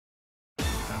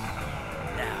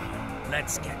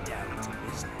Let's get down to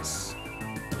business.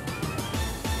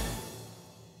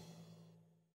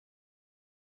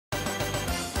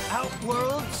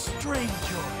 Outworld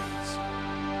Strangers.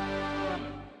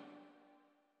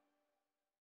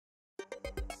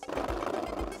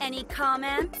 Any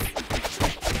comments?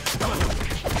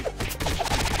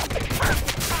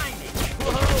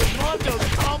 Whoa, Mondo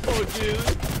combo,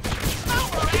 dude!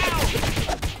 Power out!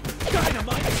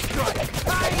 Dynamite strike!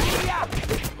 Hi-ya!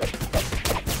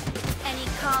 Any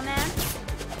comments?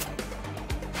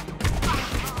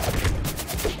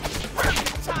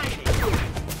 Tiny!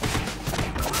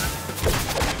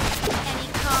 Any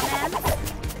comments?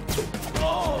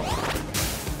 Oh!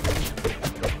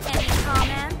 Any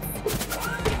comments?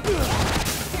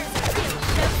 Here's a real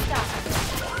showstopper.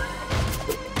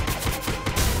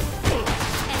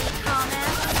 Any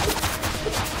comments?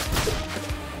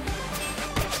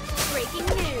 Breaking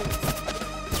news.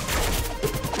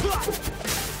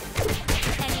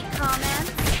 Any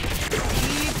comments?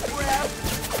 Deep breath!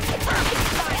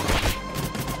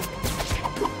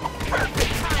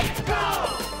 Perfect time! Go!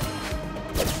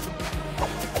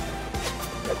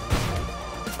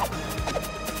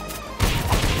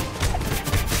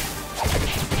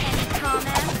 Any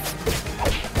comments?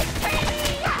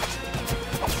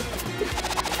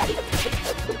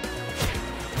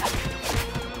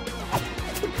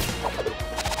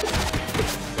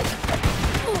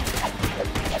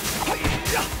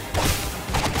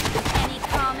 Any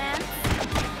comments?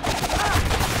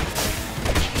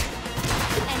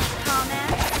 Any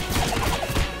comments?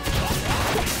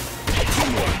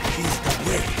 Teamwork is the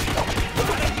way.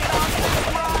 Gotta get on this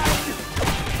ride!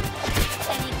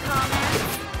 Any comments?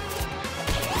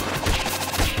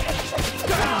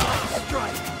 Down!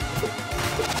 Strike!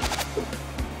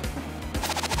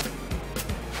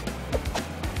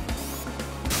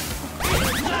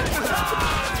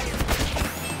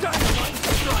 Dynamite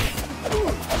strike!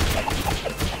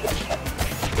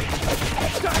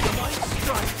 Dynamite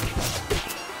strike!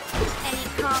 Any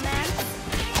comments?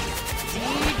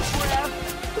 Deep breath!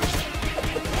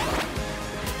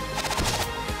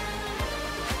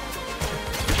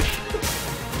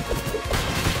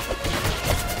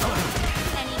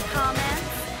 Any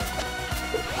comments?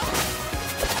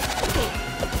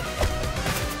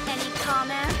 Any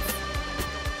comments?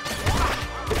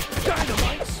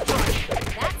 Dynamite strike!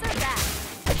 That's a wrap.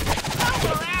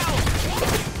 Power out!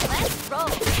 Let's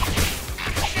roll.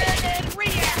 Action and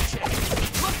reaction!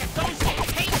 Look at those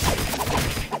locations!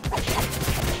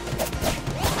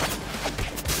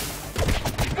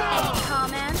 Any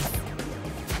comments?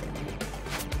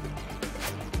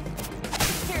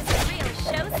 Here's a real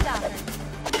showstopper.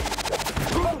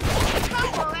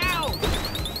 Power out!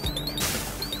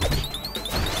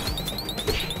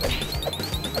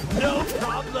 No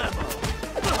problemo!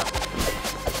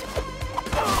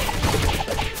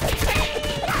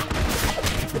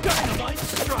 Dynamite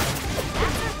strike!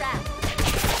 That's a wrap.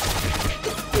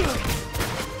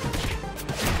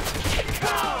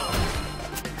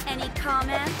 Any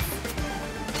comments?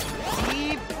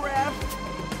 Deep breath!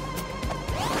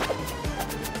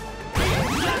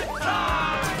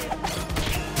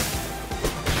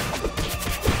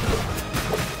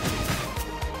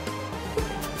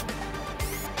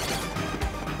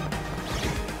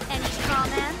 Any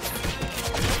comments?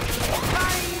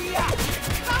 Hi-ya!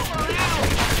 Power out!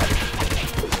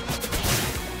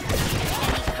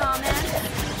 Any comments?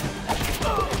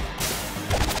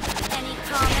 Any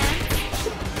comments?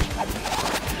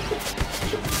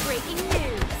 Breaking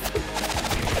news.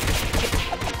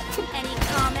 Any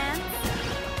comments?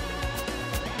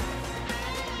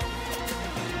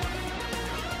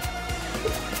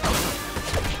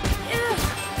 Ugh.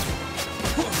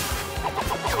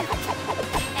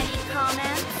 Any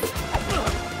comments?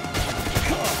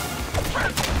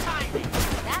 Perfect timing!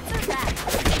 That's a wrap.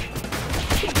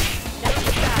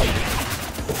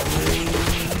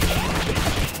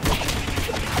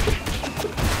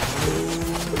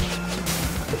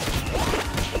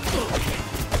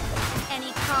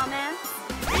 Any comments?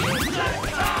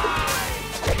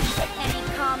 Any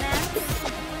comments?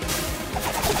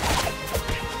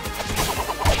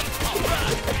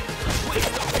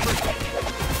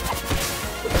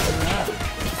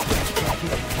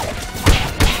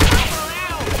 Power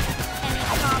out! Any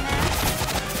comments?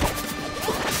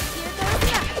 Here goes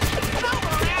nothing.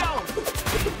 Power out!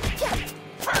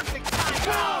 Perfect time!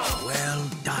 Well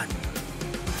done.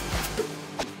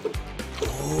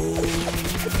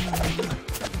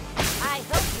 I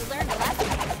hope you learned a lesson.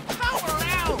 Power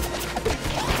out!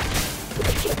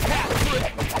 Patrick!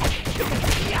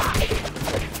 Yeah!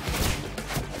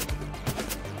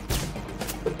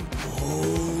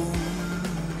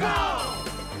 Go!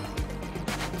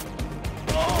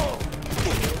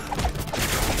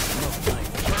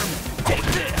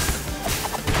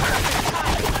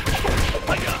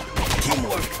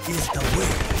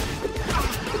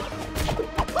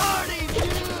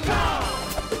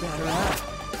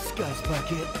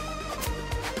 bucket.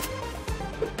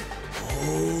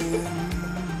 Oh.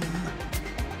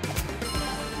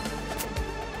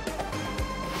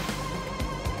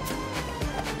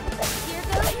 Here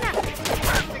goes nothing.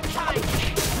 Perfect timing.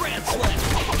 Grand slam.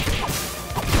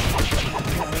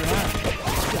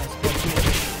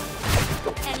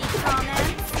 Any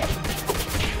comments?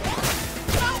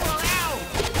 Power out.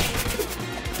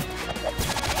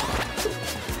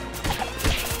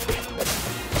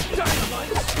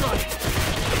 Dynamite strike.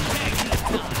 Tag team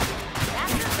time.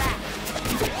 That's a wrap.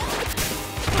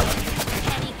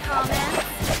 Any comments?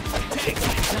 Tag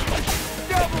team time.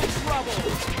 Double trouble.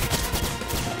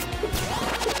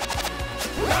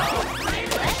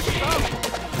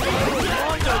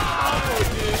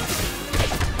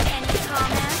 Any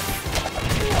comments?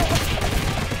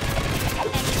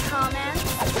 Any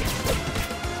comments?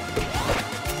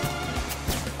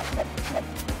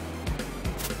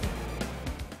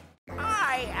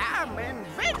 I am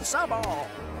invincible.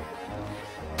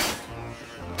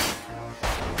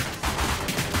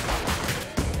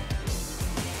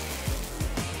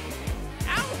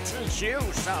 I'll teach you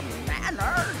some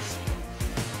manners.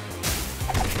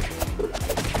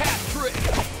 Hat trick.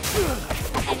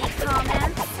 Any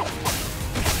comments?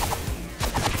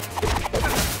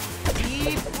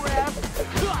 Deep breath.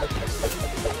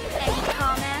 Any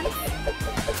comments?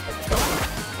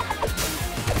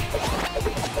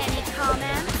 Any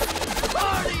comments?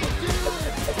 Party,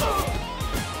 dude.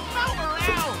 Power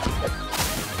out.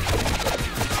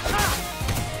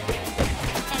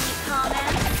 Any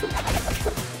comments?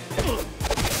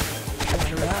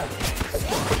 Batter up.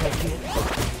 Bucket.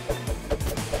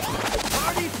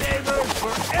 Party favors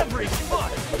for every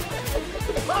foot.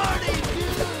 Party,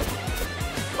 dude.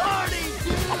 Party,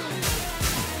 dude.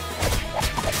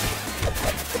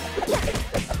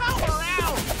 Power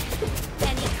out.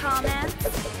 Any comments?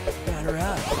 Batter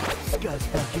up. Scuzz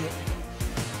bucket.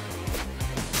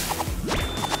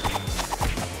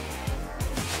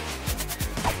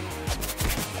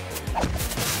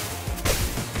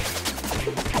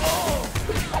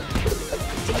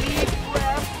 Deep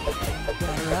breath.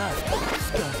 Batter up.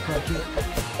 Scuzz bucket.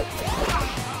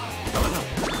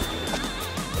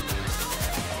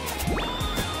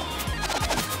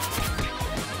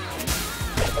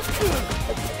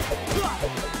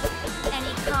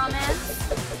 Any comments?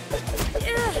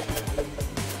 Ugh.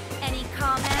 Any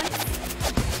comments?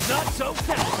 Not so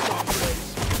fast, hombres.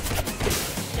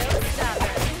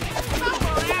 Showstopper.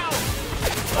 Power out.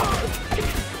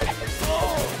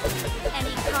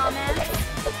 Any comments?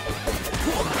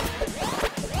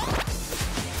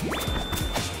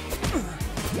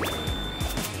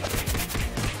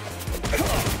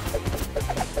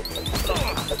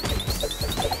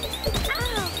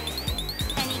 Ow.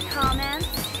 Any comments?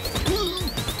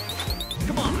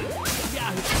 Come on.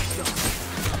 Yahoo stuff.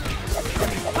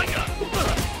 Hiya.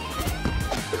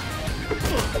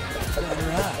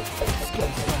 Batter up.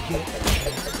 Scuzz bucket.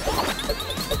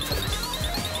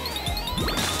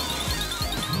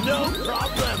 No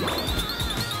problem.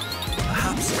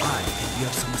 Perhaps I can be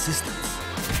of some assistance.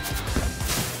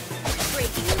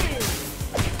 Breaking news.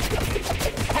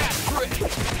 Hat trick.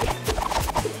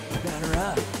 Batter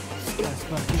up. Scuzz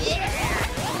bucket.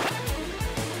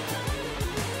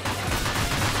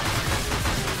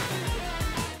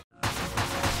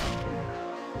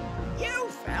 You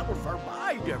fell for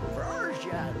my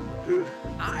diversion.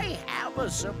 I have a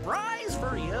surprise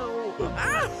for you.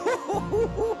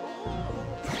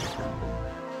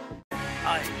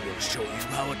 I will show you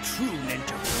how a true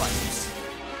ninja fights.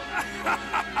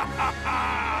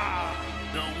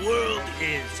 The world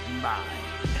is mine.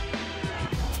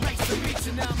 Nice to meet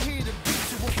you, now I'm here to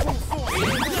beat you with full force.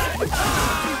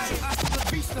 The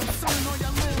beast, I'm selling all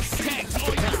your little Tag shit.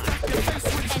 team time. Your face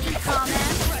with Any street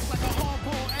comments? crack like a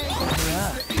hardball angle. Batter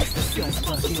up. The east, the Scuzz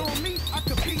seas, bucket. on me, I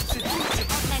could beat you, teach you.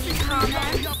 Any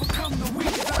comments? Y'all become the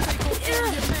weakest. I take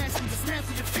over your mass and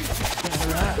dismantle your features.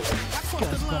 Batter up. I cross Scuzz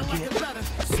the line like bucket. a letter.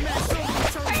 Smash over the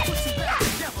turtle, put you back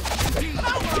together. Indeed,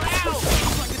 Power out.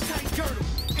 like a tight girdle.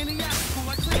 Any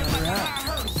obstacle, I clear like a Batter up. high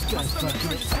hurdle. My Scuzz stomach bucket.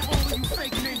 hurts for all of you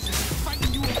fake ninjas.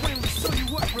 Fighting you a win, we show you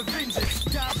what revenge is.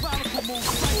 Diabolical moves,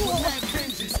 fight with mad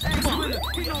vengeance. Ask Ritter,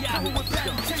 we don't come with bad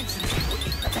intentions.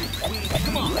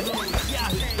 Come on.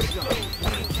 Yahoo stuff.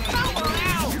 Power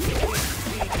out.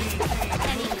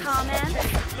 Any comments?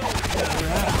 Batter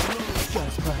up.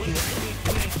 Scuzz bucket.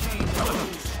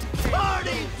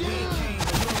 Party, dude.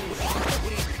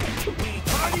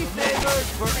 Party favors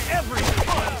for every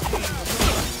foot.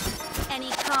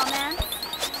 Any comments?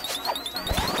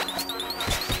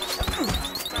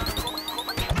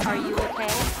 Are you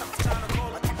okay?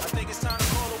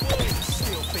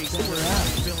 Batter up.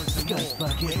 Scuzz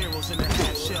bucket. We're heroes in the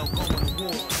half shell going to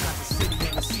war. Got the city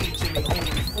and the siege and they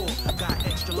holding the fort. Got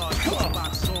extra large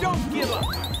boxes on. Don't give up.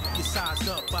 Get sized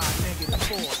up by negative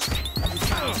force. Get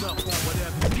sized up on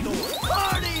whatever you thought.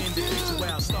 Party!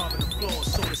 Individual starving the floor.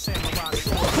 So the samurai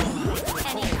sword.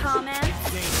 Any comments?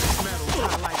 Dangerous metals,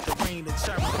 I like the rain and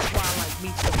terror. Twilight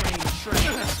meets the rain and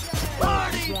shred.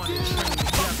 Party! One and train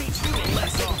together.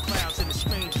 Let's off clouds in the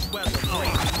strangest weather.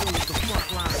 Brave moves, the front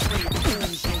line, straight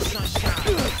moves, no sunshine.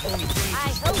 Only I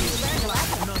hope you learned a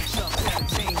lesson. nunchucks that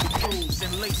tame the crews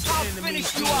and lace the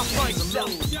enemies. Finish you off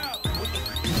myself.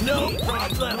 No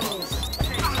problem.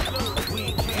 We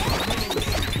can't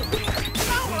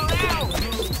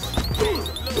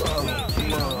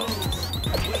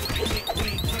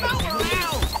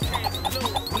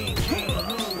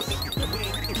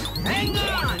Hang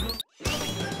on.